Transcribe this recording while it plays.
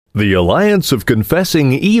The Alliance of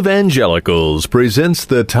Confessing Evangelicals presents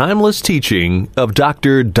the timeless teaching of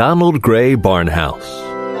Dr. Donald Grey Barnhouse.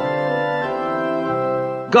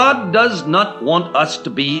 God does not want us to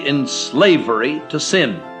be in slavery to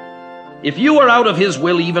sin. If you are out of His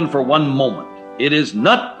will even for one moment, it is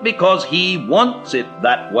not because He wants it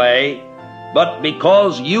that way, but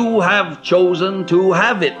because you have chosen to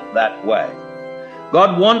have it that way.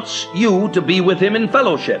 God wants you to be with Him in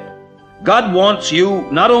fellowship. God wants you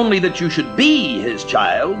not only that you should be His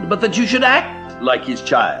child, but that you should act like His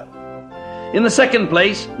child. In the second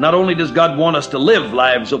place, not only does God want us to live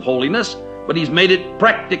lives of holiness, but He's made it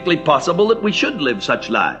practically possible that we should live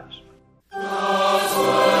such lives.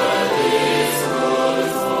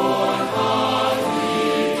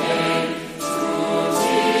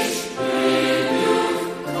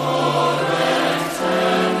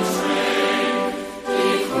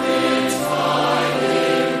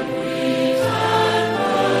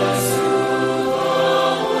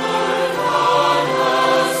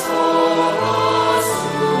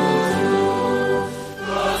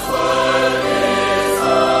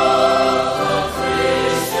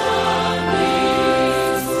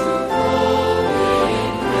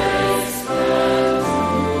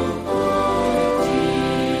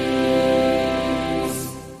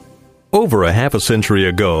 Over a half a century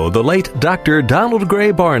ago, the late Dr. Donald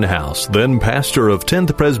Grey Barnhouse, then pastor of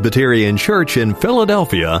 10th Presbyterian Church in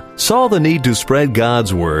Philadelphia, saw the need to spread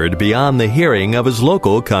God's Word beyond the hearing of his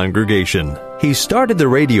local congregation. He started the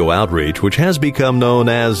radio outreach which has become known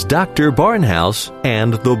as Dr. Barnhouse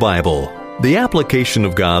and the Bible. The application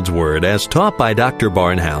of God's Word as taught by Dr.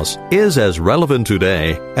 Barnhouse is as relevant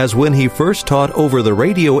today as when he first taught over the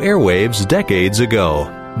radio airwaves decades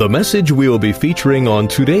ago. The message we will be featuring on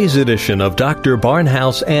today's edition of Dr.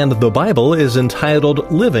 Barnhouse and the Bible is entitled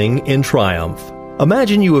Living in Triumph.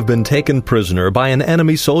 Imagine you have been taken prisoner by an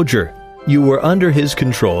enemy soldier. You were under his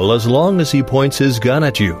control as long as he points his gun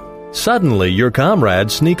at you. Suddenly, your comrade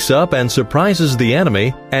sneaks up and surprises the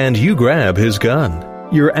enemy, and you grab his gun.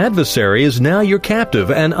 Your adversary is now your captive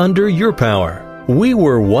and under your power. We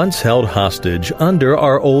were once held hostage under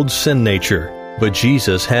our old sin nature, but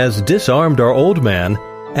Jesus has disarmed our old man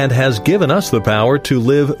and has given us the power to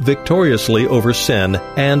live victoriously over sin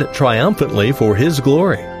and triumphantly for His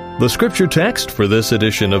glory. The scripture text for this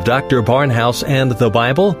edition of Dr. Barnhouse and the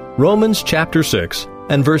Bible, Romans chapter 6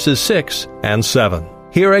 and verses 6 and 7.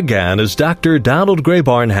 Here again is Dr. Donald Grey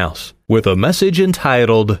Barnhouse with a message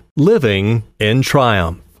entitled Living in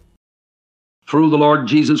Triumph. Through the Lord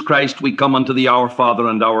Jesus Christ we come unto Thee, our Father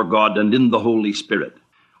and our God, and in the Holy Spirit.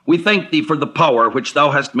 We thank Thee for the power which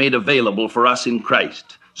Thou hast made available for us in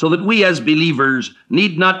Christ, so that we as believers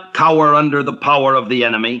need not cower under the power of the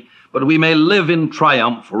enemy, but we may live in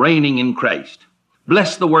triumph, reigning in Christ.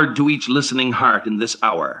 Bless the word to each listening heart in this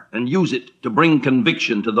hour, and use it to bring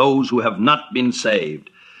conviction to those who have not been saved,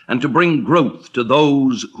 and to bring growth to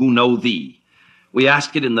those who know Thee. We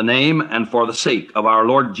ask it in the name and for the sake of our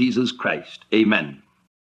Lord Jesus Christ. Amen.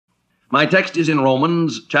 My text is in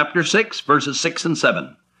Romans chapter 6, verses 6 and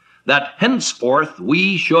 7, that henceforth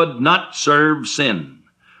we should not serve sin.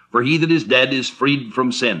 For he that is dead is freed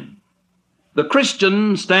from sin. The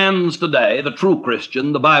Christian stands today, the true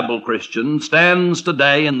Christian, the Bible Christian, stands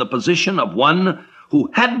today in the position of one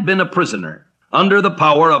who had been a prisoner under the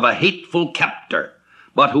power of a hateful captor,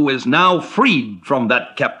 but who is now freed from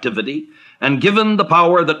that captivity and given the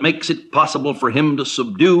power that makes it possible for him to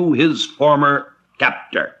subdue his former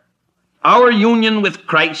captor. Our union with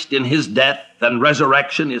Christ in His death and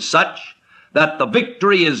resurrection is such that the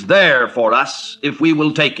victory is there for us if we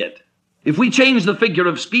will take it. If we change the figure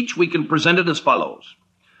of speech, we can present it as follows.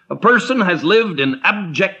 A person has lived in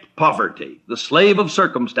abject poverty, the slave of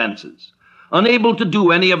circumstances, unable to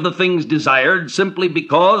do any of the things desired simply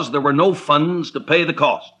because there were no funds to pay the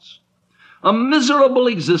costs. A miserable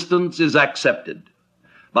existence is accepted.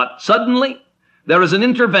 But suddenly, there is an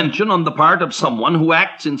intervention on the part of someone who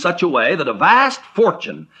acts in such a way that a vast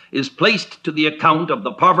fortune is placed to the account of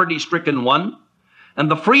the poverty-stricken one, and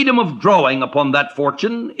the freedom of drawing upon that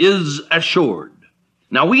fortune is assured.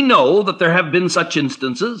 Now, we know that there have been such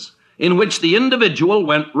instances in which the individual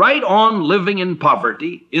went right on living in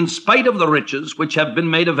poverty in spite of the riches which have been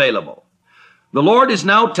made available. The Lord is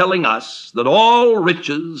now telling us that all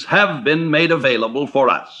riches have been made available for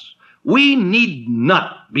us. We need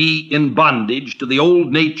not be in bondage to the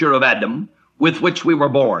old nature of Adam with which we were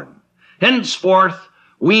born. Henceforth,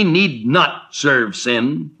 we need not serve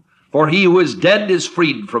sin, for he who is dead is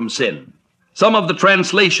freed from sin. Some of the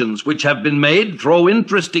translations which have been made throw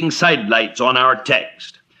interesting sidelights on our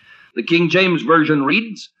text. The King James Version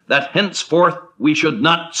reads that henceforth we should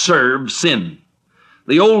not serve sin.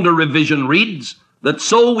 The older revision reads that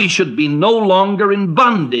so we should be no longer in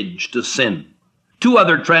bondage to sin. Two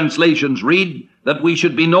other translations read that we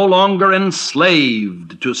should be no longer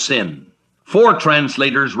enslaved to sin. Four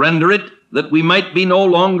translators render it that we might be no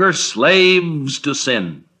longer slaves to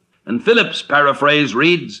sin. And Phillips' paraphrase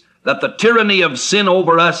reads that the tyranny of sin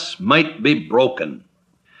over us might be broken.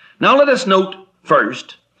 Now let us note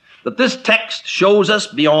first that this text shows us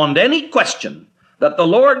beyond any question that the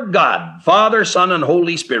Lord God, Father, Son, and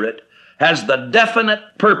Holy Spirit, has the definite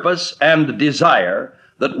purpose and desire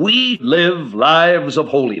that we live lives of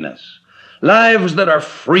holiness, lives that are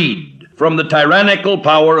freed from the tyrannical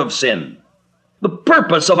power of sin. The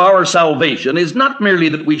purpose of our salvation is not merely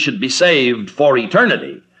that we should be saved for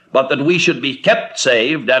eternity, but that we should be kept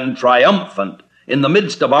saved and triumphant in the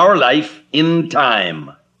midst of our life in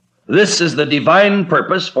time. This is the divine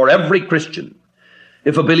purpose for every Christian.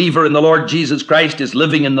 If a believer in the Lord Jesus Christ is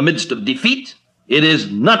living in the midst of defeat, it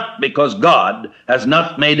is not because God has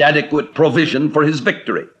not made adequate provision for his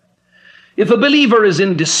victory. If a believer is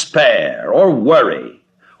in despair or worry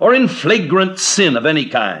or in flagrant sin of any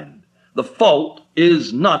kind, the fault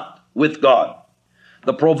is not with God.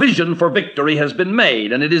 The provision for victory has been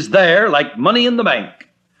made, and it is there like money in the bank,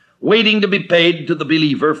 waiting to be paid to the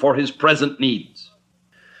believer for his present needs.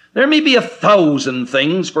 There may be 1,000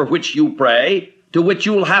 things for which you pray, to which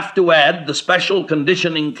you'll have to add the special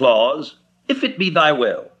conditioning clause, if it be thy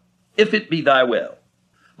will, if it be thy will.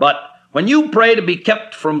 But when you pray to be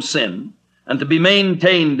kept from sin and to be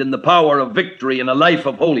maintained in the power of victory in a life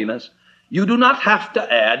of holiness, you do not have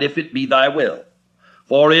to add, if it be thy will.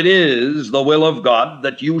 For it is the will of God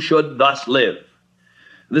that you should thus live.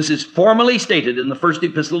 This is formally stated in the first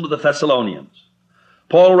epistle to the Thessalonians.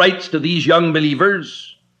 Paul writes to these young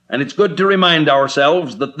believers, and it's good to remind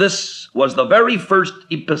ourselves that this was the very first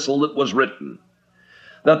epistle that was written,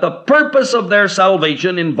 that the purpose of their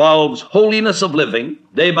salvation involves holiness of living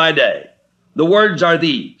day by day. The words are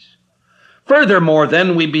these: Furthermore,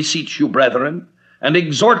 then, we beseech you, brethren, and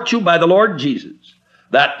exhort you by the Lord Jesus,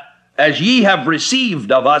 that as ye have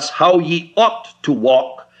received of us how ye ought to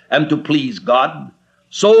walk and to please God,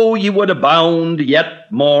 so ye would abound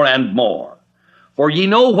yet more and more. For ye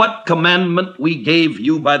know what commandment we gave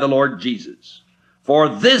you by the Lord Jesus. For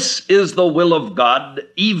this is the will of God,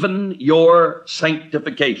 even your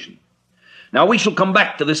sanctification. Now we shall come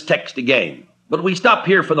back to this text again, but we stop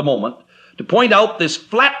here for the moment to point out this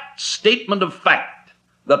flat statement of fact,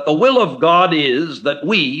 that the will of God is that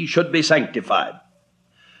we should be sanctified.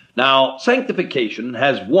 Now, sanctification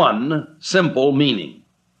has one simple meaning,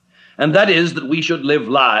 and that is that we should live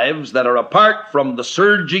lives that are apart from the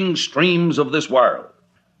surging streams of this world,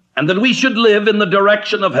 and that we should live in the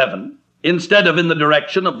direction of heaven instead of in the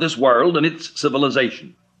direction of this world and its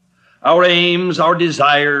civilization. Our aims, our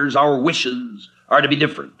desires, our wishes are to be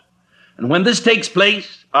different. And when this takes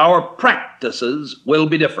place, our practices will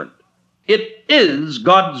be different. It is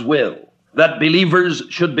God's will that believers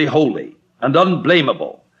should be holy and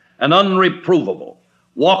unblameable and unreprovable,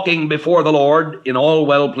 walking before the Lord in all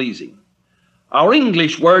well-pleasing. Our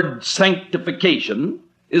English word sanctification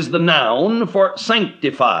is the noun for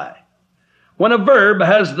sanctify. When a verb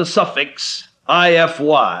has the suffix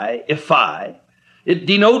ify, it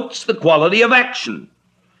denotes the quality of action.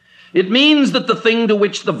 It means that the thing to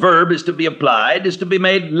which the verb is to be applied is to be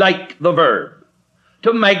made like the verb.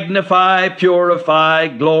 To magnify, purify,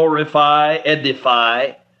 glorify,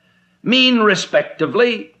 edify mean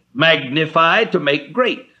respectively magnify, to make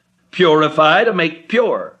great; purify, to make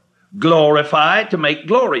pure; glorify, to make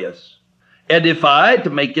glorious; edify, to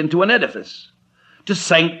make into an edifice. To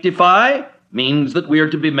sanctify means that we are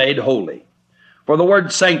to be made holy. For the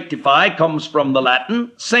word sanctify comes from the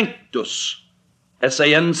Latin sanctus,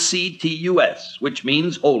 S-A-N-C-T-U-S, which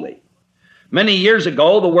means holy. Many years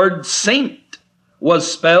ago, the word saint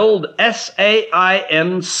was spelled S-A-I-N-C-T.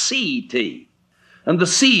 And the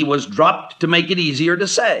C was dropped to make it easier to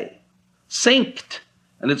say. Sanct.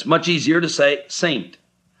 And it's much easier to say saint.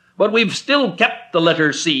 But we've still kept the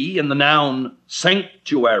letter C in the noun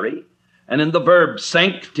sanctuary, and in the verb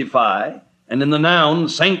sanctify, and in the noun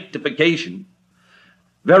sanctification.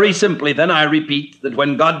 Very simply, then, I repeat that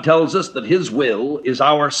when God tells us that his will is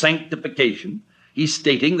our sanctification, he's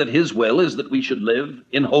stating that his will is that we should live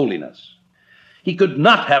in holiness. He could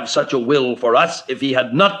not have such a will for us if he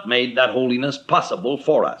had not made that holiness possible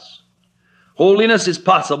for us. Holiness is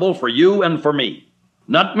possible for you and for me,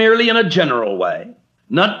 not merely in a general way,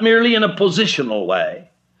 not merely in a positional way,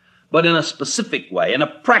 but in a specific way, in a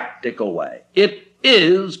practical way. It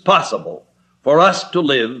is possible for us to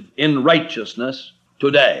live in righteousness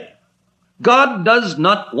today. God does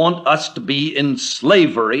not want us to be in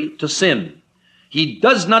slavery to sin. He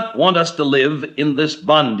does not want us to live in this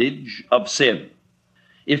bondage of sin.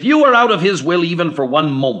 If you are out of his will even for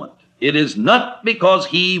one moment, it is not because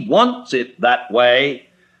he wants it that way,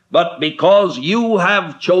 but because you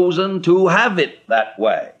have chosen to have it that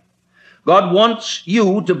way. God wants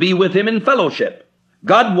you to be with him in fellowship.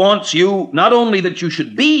 God wants you not only that you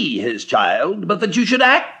should be his child, but that you should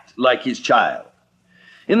act like his child.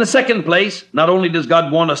 In the second place, not only does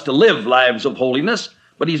God want us to live lives of holiness,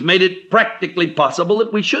 but he's made it practically possible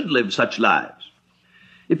that we should live such lives.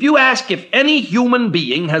 If you ask if any human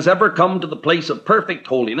being has ever come to the place of perfect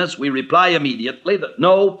holiness, we reply immediately that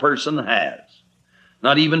no person has.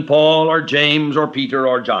 Not even Paul or James or Peter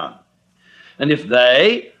or John. And if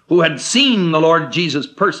they, who had seen the Lord Jesus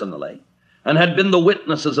personally and had been the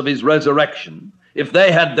witnesses of his resurrection, if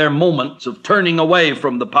they had their moments of turning away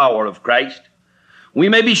from the power of Christ, we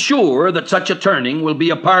may be sure that such a turning will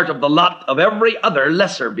be a part of the lot of every other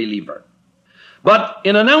lesser believer. But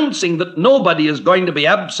in announcing that nobody is going to be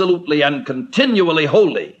absolutely and continually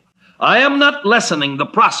holy, I am not lessening the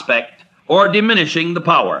prospect or diminishing the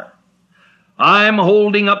power. I am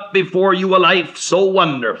holding up before you a life so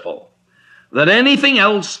wonderful that anything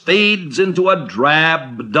else fades into a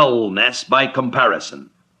drab dullness by comparison.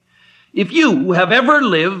 If you have ever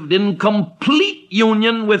lived in complete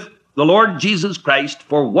union with the Lord Jesus Christ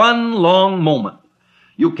for one long moment,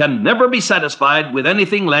 you can never be satisfied with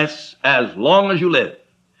anything less as long as you live.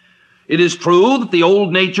 It is true that the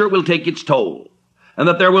old nature will take its toll, and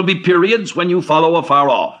that there will be periods when you follow afar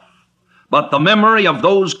off. But the memory of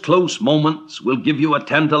those close moments will give you a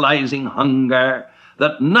tantalizing hunger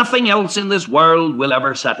that nothing else in this world will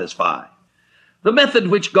ever satisfy. The method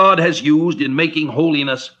which God has used in making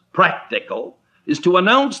holiness practical is to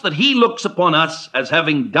announce that he looks upon us as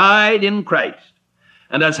having died in Christ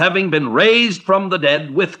and as having been raised from the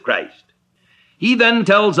dead with Christ. He then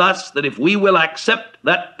tells us that if we will accept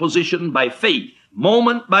that position by faith,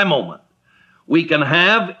 moment by moment, we can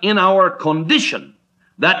have in our condition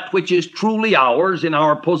that which is truly ours in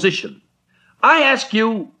our position. I ask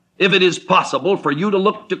you if it is possible for you to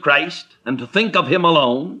look to Christ and to think of him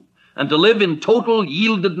alone and to live in total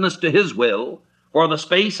yieldedness to his will for the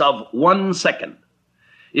space of 1 second.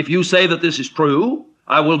 If you say that this is true,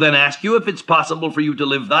 I will then ask you if it's possible for you to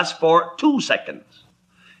live thus for 2 seconds.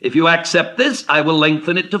 If you accept this, I will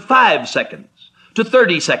lengthen it to 5 seconds, to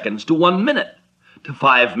 30 seconds, to 1 minute, to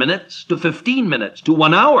 5 minutes, to 15 minutes, to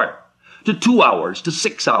 1 hour, to 2 hours, to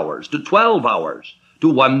 6 hours, to 12 hours, to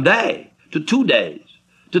 1 day, to 2 days,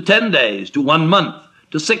 to 10 days, to 1 month,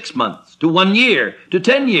 to 6 months, to 1 year, to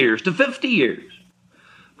 10 years, to 50 years.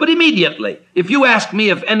 But immediately, if you ask me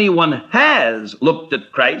if anyone has looked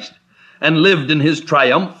at Christ and lived in his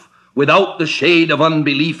triumph without the shade of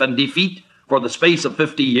unbelief and defeat for the space of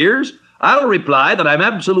 50 years, I'll reply that I'm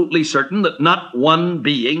absolutely certain that not one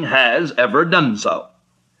being has ever done so.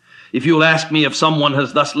 If you'll ask me if someone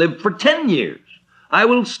has thus lived for 10 years, I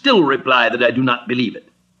will still reply that I do not believe it.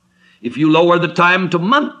 If you lower the time to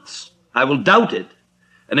months, I will doubt it.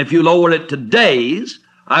 And if you lower it to days,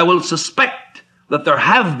 I will suspect that there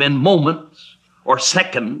have been moments or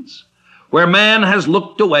seconds where man has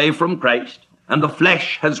looked away from Christ and the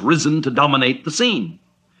flesh has risen to dominate the scene.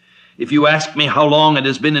 If you ask me how long it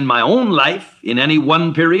has been in my own life in any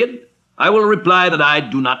one period, I will reply that I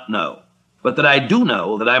do not know, but that I do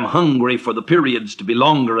know that I'm hungry for the periods to be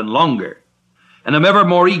longer and longer, and am ever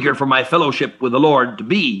more eager for my fellowship with the Lord to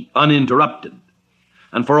be uninterrupted,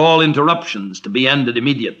 and for all interruptions to be ended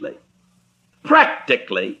immediately.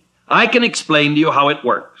 Practically, I can explain to you how it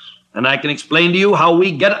works, and I can explain to you how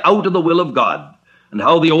we get out of the will of God, and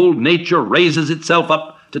how the old nature raises itself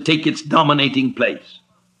up to take its dominating place.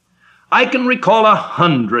 I can recall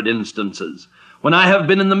 100 instances when I have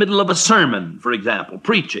been in the middle of a sermon, for example,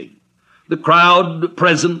 preaching, the crowd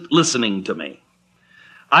present listening to me.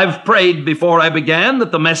 I've prayed before I began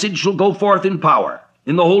that the message shall go forth in power,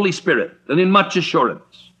 in the Holy Spirit, and in much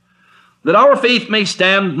assurance, that our faith may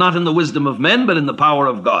stand not in the wisdom of men, but in the power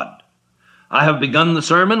of God. I have begun the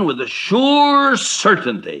sermon with a sure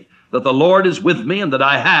certainty that the Lord is with me and that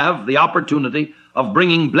I have the opportunity of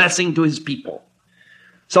bringing blessing to his people.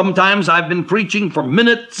 Sometimes I've been preaching for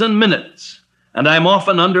minutes and minutes, and I'm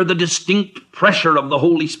often under the distinct pressure of the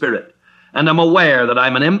Holy Spirit, and I'm aware that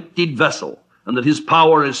I'm an emptied vessel and that his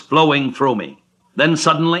power is flowing through me. Then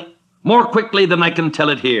suddenly, more quickly than I can tell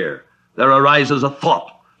it here, there arises a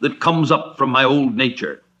thought that comes up from my old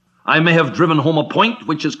nature. I may have driven home a point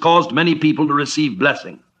which has caused many people to receive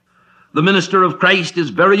blessing. The minister of Christ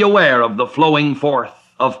is very aware of the flowing forth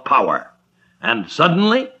of power, and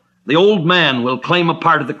suddenly the old man will claim a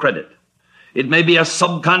part of the credit. It may be a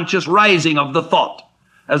subconscious rising of the thought,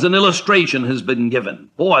 as an illustration has been given.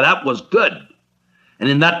 Boy, that was good. And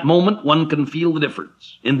in that moment, one can feel the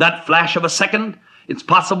difference. In that flash of a second, it's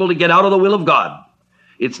possible to get out of the will of God.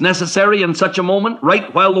 It's necessary in such a moment,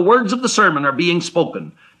 right while the words of the sermon are being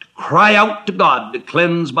spoken, to cry out to God to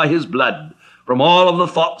cleanse by his blood from all of the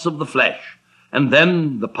thoughts of the flesh. And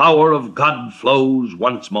then the power of God flows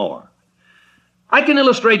once more. I can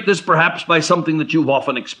illustrate this perhaps by something that you've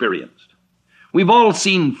often experienced. We've all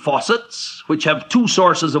seen faucets which have two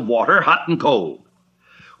sources of water, hot and cold.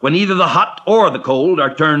 When either the hot or the cold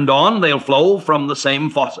are turned on, they'll flow from the same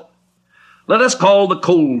faucet. Let us call the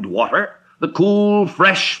cold water the cool,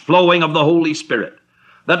 fresh flowing of the Holy Spirit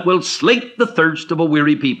that will slake the thirst of a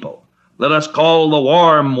weary people. Let us call the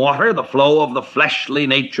warm water the flow of the fleshly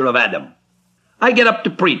nature of Adam. I get up to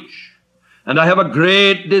preach, and I have a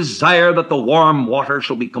great desire that the warm water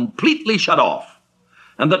shall be completely shut off,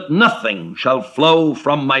 and that nothing shall flow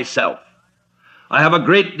from myself. I have a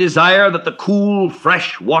great desire that the cool,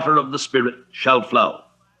 fresh water of the Spirit shall flow.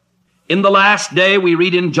 In the last day, we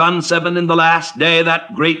read in John 7, in the last day,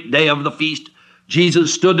 that great day of the feast,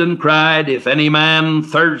 Jesus stood and cried, If any man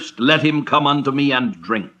thirst, let him come unto me and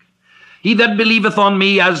drink. He that believeth on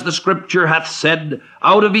me, as the Scripture hath said,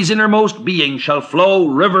 out of his innermost being shall flow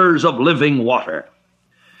rivers of living water.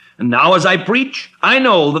 And now as I preach, I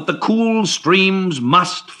know that the cool streams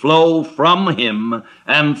must flow from him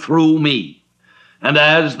and through me. And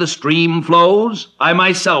as the stream flows, I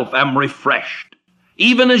myself am refreshed,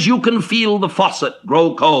 even as you can feel the faucet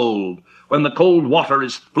grow cold when the cold water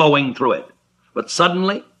is flowing through it. But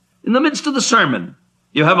suddenly, in the midst of the sermon,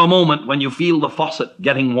 you have a moment when you feel the faucet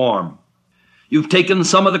getting warm. You've taken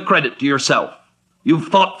some of the credit to yourself. You've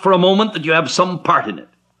thought for a moment that you have some part in it,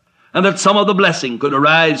 and that some of the blessing could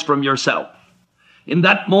arise from yourself. In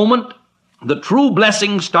that moment, the true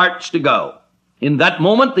blessing starts to go. In that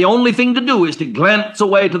moment, the only thing to do is to glance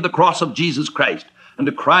away to the cross of Jesus Christ and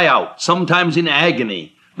to cry out, sometimes in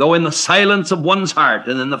agony, though in the silence of one's heart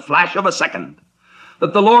and in the flash of a second,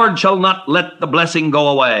 that the Lord shall not let the blessing go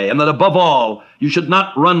away, and that above all, you should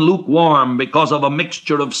not run lukewarm because of a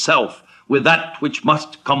mixture of self with that which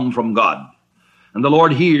must come from God. And the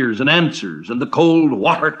Lord hears and answers, and the cold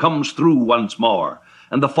water comes through once more,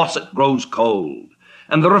 and the faucet grows cold,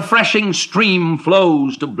 and the refreshing stream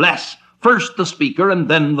flows to bless first the speaker and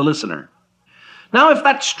then the listener. Now, if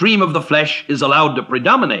that stream of the flesh is allowed to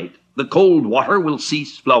predominate, the cold water will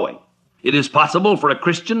cease flowing. It is possible for a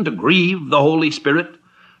Christian to grieve the Holy Spirit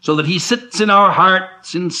so that he sits in our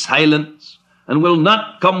hearts in silence and will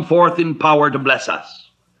not come forth in power to bless us.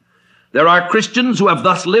 There are Christians who have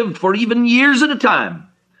thus lived for even years at a time,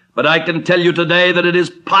 but I can tell you today that it is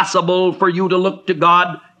possible for you to look to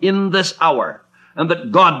God in this hour, and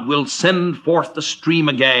that God will send forth the stream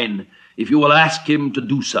again if you will ask him to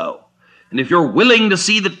do so. And if you're willing to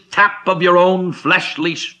see the tap of your own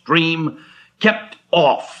fleshly stream kept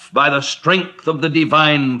off by the strength of the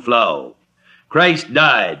divine flow. Christ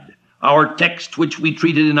died. Our text, which we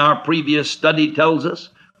treated in our previous study, tells us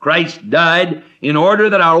Christ died in order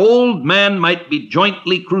that our old man might be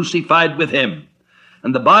jointly crucified with him,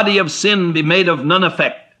 and the body of sin be made of none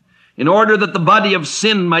effect, in order that the body of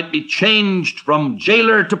sin might be changed from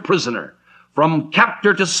jailer to prisoner, from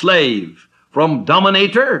captor to slave, from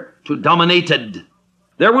dominator to dominated.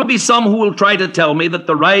 There will be some who will try to tell me that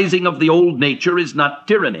the rising of the old nature is not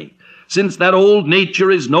tyranny, since that old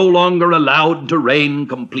nature is no longer allowed to reign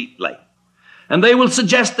completely. And they will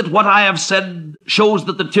suggest that what I have said shows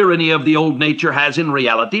that the tyranny of the old nature has in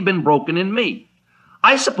reality been broken in me.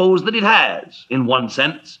 I suppose that it has, in one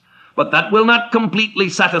sense, but that will not completely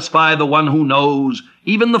satisfy the one who knows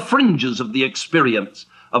even the fringes of the experience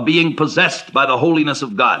of being possessed by the holiness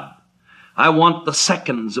of God. I want the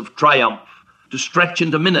seconds of triumph to stretch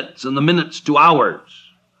into minutes and the minutes to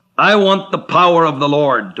hours. I want the power of the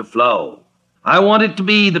Lord to flow. I want it to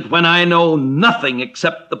be that when I know nothing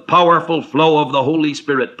except the powerful flow of the Holy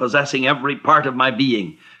Spirit possessing every part of my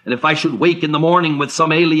being, and if I should wake in the morning with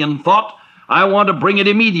some alien thought, I want to bring it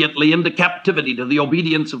immediately into captivity to the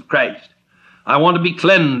obedience of Christ. I want to be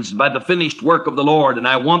cleansed by the finished work of the Lord, and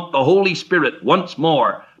I want the Holy Spirit once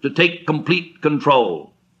more to take complete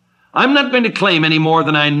control. I'm not going to claim any more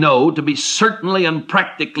than I know to be certainly and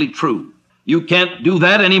practically true. You can't do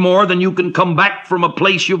that any more than you can come back from a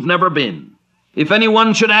place you've never been. If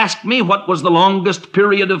anyone should ask me what was the longest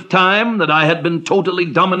period of time that I had been totally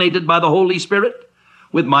dominated by the Holy Spirit,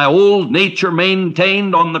 with my old nature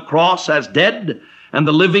maintained on the cross as dead, and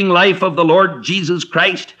the living life of the Lord Jesus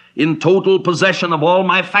Christ in total possession of all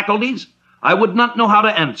my faculties, I would not know how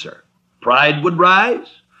to answer. Pride would rise,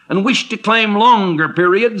 and wish to claim longer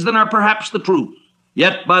periods than are perhaps the truth.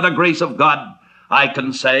 Yet, by the grace of God, I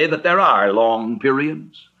can say that there are long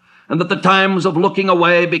periods, and that the times of looking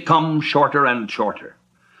away become shorter and shorter.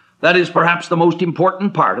 That is perhaps the most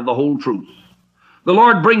important part of the whole truth. The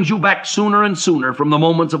Lord brings you back sooner and sooner from the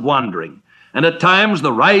moments of wandering, and at times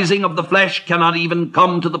the rising of the flesh cannot even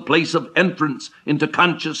come to the place of entrance into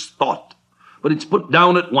conscious thought, but it's put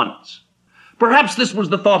down at once. Perhaps this was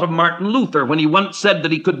the thought of Martin Luther when he once said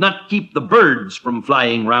that he could not keep the birds from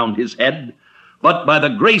flying round his head, but by the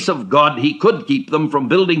grace of God he could keep them from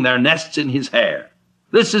building their nests in his hair.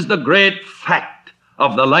 This is the great fact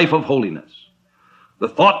of the life of holiness. The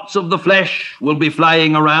thoughts of the flesh will be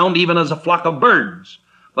flying around even as a flock of birds,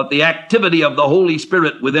 but the activity of the Holy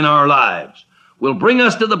Spirit within our lives will bring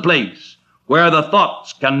us to the place where the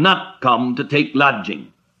thoughts cannot come to take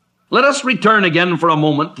lodging. Let us return again for a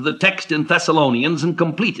moment to the text in Thessalonians and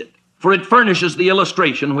complete it, for it furnishes the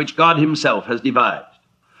illustration which God himself has devised.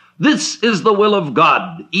 This is the will of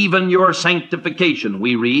God, even your sanctification,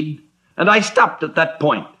 we read, and I stopped at that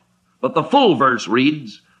point. But the full verse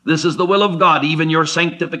reads, this is the will of God, even your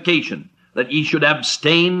sanctification, that ye should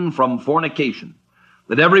abstain from fornication,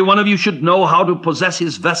 that every one of you should know how to possess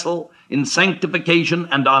his vessel in sanctification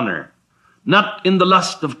and honor, not in the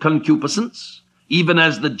lust of concupiscence, even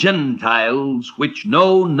as the Gentiles which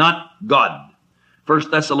know not God.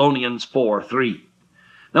 1 Thessalonians 4:3.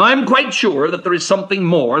 Now, I'm quite sure that there is something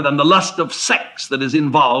more than the lust of sex that is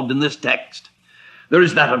involved in this text. There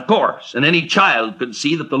is that, of course, and any child could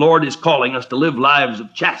see that the Lord is calling us to live lives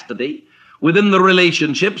of chastity within the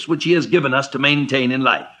relationships which he has given us to maintain in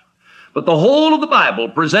life. But the whole of the Bible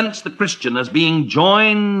presents the Christian as being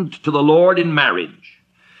joined to the Lord in marriage.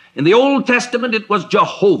 In the Old Testament, it was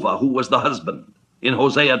Jehovah who was the husband in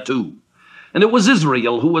Hosea 2, and it was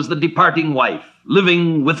Israel who was the departing wife,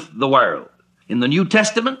 living with the world. In the New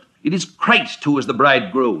Testament, it is Christ who is the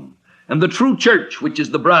bridegroom, and the true church, which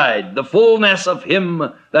is the bride, the fullness of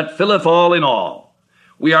him that filleth all in all.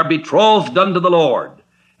 We are betrothed unto the Lord,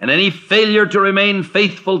 and any failure to remain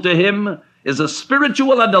faithful to him is a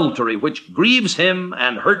spiritual adultery which grieves him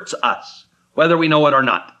and hurts us, whether we know it or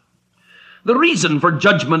not. The reason for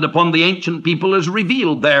judgment upon the ancient people is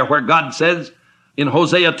revealed there where God says in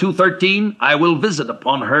Hosea 2:13, I will visit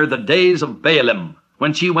upon her the days of Baalim,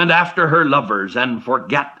 when she went after her lovers and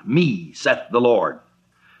forgat me, saith the Lord.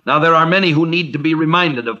 Now, there are many who need to be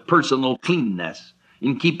reminded of personal cleanness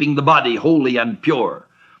in keeping the body holy and pure.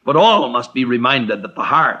 But all must be reminded that the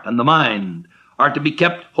heart and the mind are to be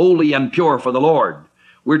kept holy and pure for the Lord.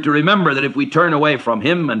 We're to remember that if we turn away from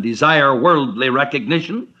him and desire worldly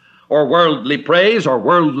recognition or worldly praise or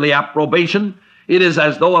worldly approbation, it is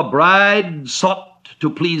as though a bride sought to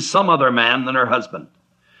please some other man than her husband.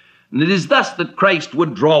 And it is thus that Christ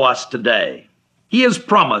would draw us today. He has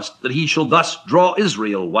promised that he shall thus draw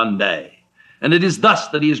Israel one day. And it is thus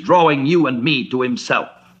that he is drawing you and me to himself.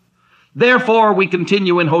 Therefore, we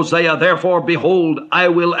continue in Hosea, therefore, behold, I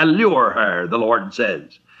will allure her, the Lord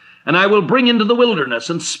says, and I will bring into the wilderness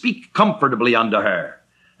and speak comfortably unto her.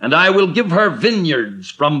 And I will give her vineyards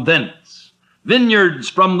from thence, vineyards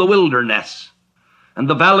from the wilderness, and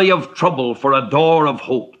the valley of trouble for a door of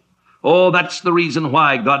hope. Oh, that's the reason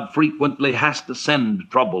why God frequently has to send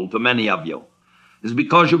trouble to many of you, is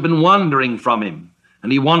because you've been wandering from him,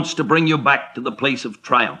 and he wants to bring you back to the place of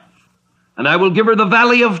triumph. And I will give her the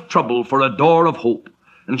valley of trouble for a door of hope,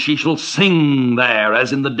 and she shall sing there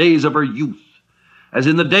as in the days of her youth, as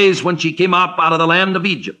in the days when she came up out of the land of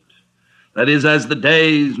Egypt. That is, as the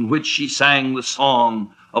days in which she sang the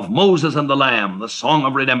song of Moses and the Lamb, the song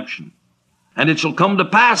of redemption. And it shall come to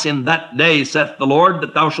pass in that day, saith the Lord,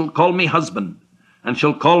 that thou shalt call me husband, and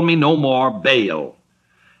shalt call me no more Baal.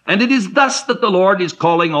 And it is thus that the Lord is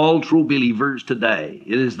calling all true believers today.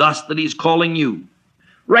 It is thus that he's calling you.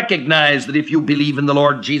 Recognize that if you believe in the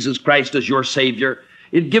Lord Jesus Christ as your Savior,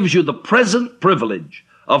 it gives you the present privilege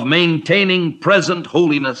of maintaining present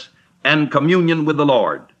holiness and communion with the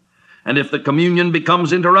Lord. And if the communion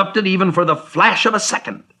becomes interrupted, even for the flash of a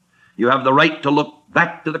second, you have the right to look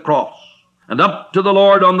back to the cross and up to the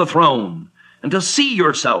Lord on the throne, and to see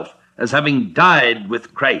yourself as having died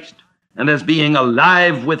with Christ and as being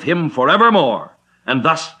alive with him forevermore, and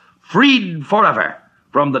thus freed forever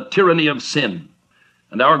from the tyranny of sin.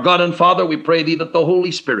 And our God and Father, we pray thee that the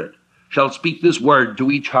Holy Spirit shall speak this word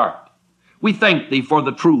to each heart. We thank thee for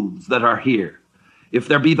the truths that are here. If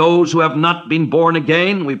there be those who have not been born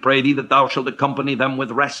again, we pray thee that thou shalt accompany them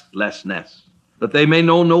with restlessness, that they may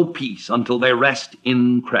know no peace until they rest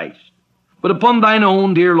in Christ. But upon thine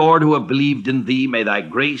own, dear Lord, who have believed in thee, may thy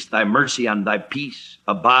grace, thy mercy, and thy peace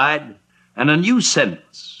abide, and a new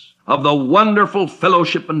sense of the wonderful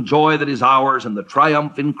fellowship and joy that is ours and the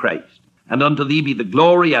triumph in Christ. And unto thee be the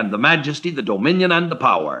glory and the majesty, the dominion and the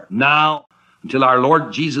power, now until our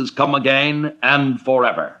Lord Jesus come again, and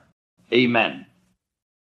forever. Amen.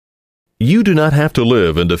 You do not have to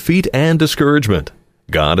live in defeat and discouragement.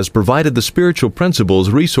 God has provided the spiritual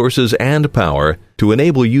principles, resources, and power to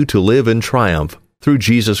enable you to live in triumph through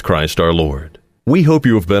Jesus Christ our Lord. We hope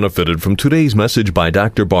you have benefited from today's message by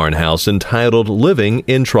Dr. Barnhouse entitled Living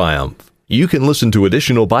in Triumph. You can listen to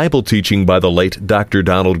additional Bible teaching by the late Dr.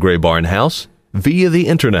 Donald Gray Barnhouse via the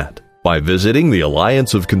Internet by visiting the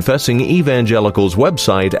Alliance of Confessing Evangelicals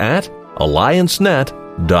website at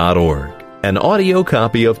alliancenet.org. An audio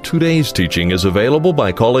copy of today's teaching is available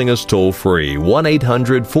by calling us toll-free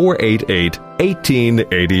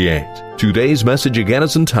 1-800-488-1888. Today's message again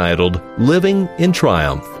is entitled Living in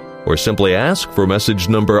Triumph, or simply ask for message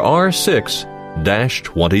number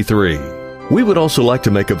R6-23. We would also like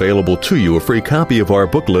to make available to you a free copy of our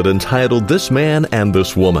booklet entitled This Man and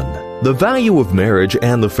This Woman. The value of marriage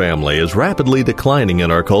and the family is rapidly declining in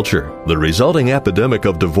our culture. The resulting epidemic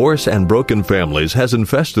of divorce and broken families has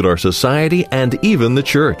infested our society and even the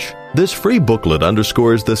church. This free booklet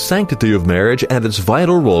underscores the sanctity of marriage and its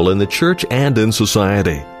vital role in the church and in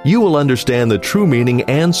society. You will understand the true meaning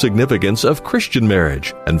and significance of Christian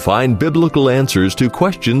marriage and find biblical answers to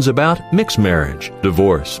questions about mixed marriage,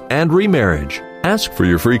 divorce, and remarriage. Ask for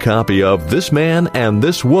your free copy of This Man and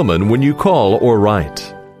This Woman when you call or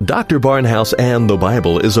write. Dr. Barnhouse and the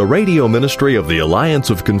Bible is a radio ministry of the Alliance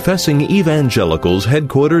of Confessing Evangelicals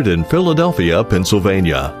headquartered in Philadelphia,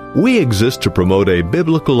 Pennsylvania. We exist to promote a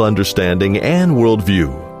biblical understanding and worldview.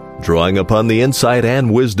 Drawing upon the insight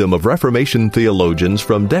and wisdom of Reformation theologians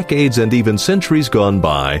from decades and even centuries gone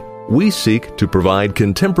by, we seek to provide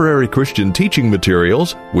contemporary Christian teaching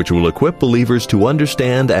materials which will equip believers to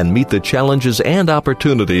understand and meet the challenges and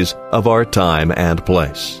opportunities of our time and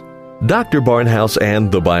place. Dr. Barnhouse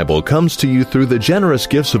and the Bible comes to you through the generous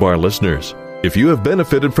gifts of our listeners. If you have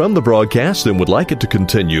benefited from the broadcast and would like it to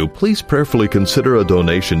continue, please prayerfully consider a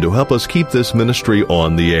donation to help us keep this ministry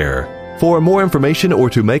on the air. For more information or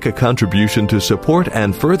to make a contribution to support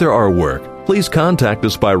and further our work, please contact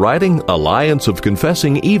us by writing Alliance of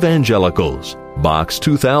Confessing Evangelicals, Box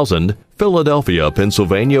 2000, Philadelphia,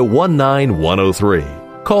 Pennsylvania 19103.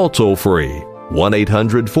 Call toll-free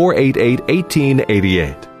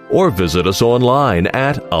 1-800-488-1888. or visit us online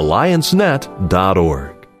at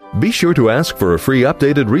alliancenet.org. Be sure to ask for a free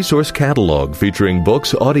updated resource catalog featuring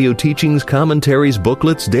books, audio teachings, commentaries,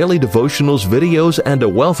 booklets, daily devotionals, videos, and a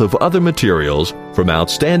wealth of other materials from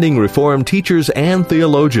outstanding Reformed teachers and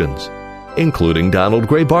theologians, including Donald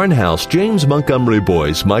Gray Barnhouse, James Montgomery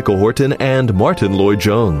Boyce, Michael Horton, and Martin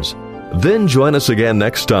Lloyd-Jones. Then join us again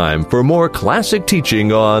next time for more classic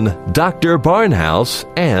teaching on Dr. Barnhouse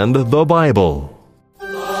and the Bible.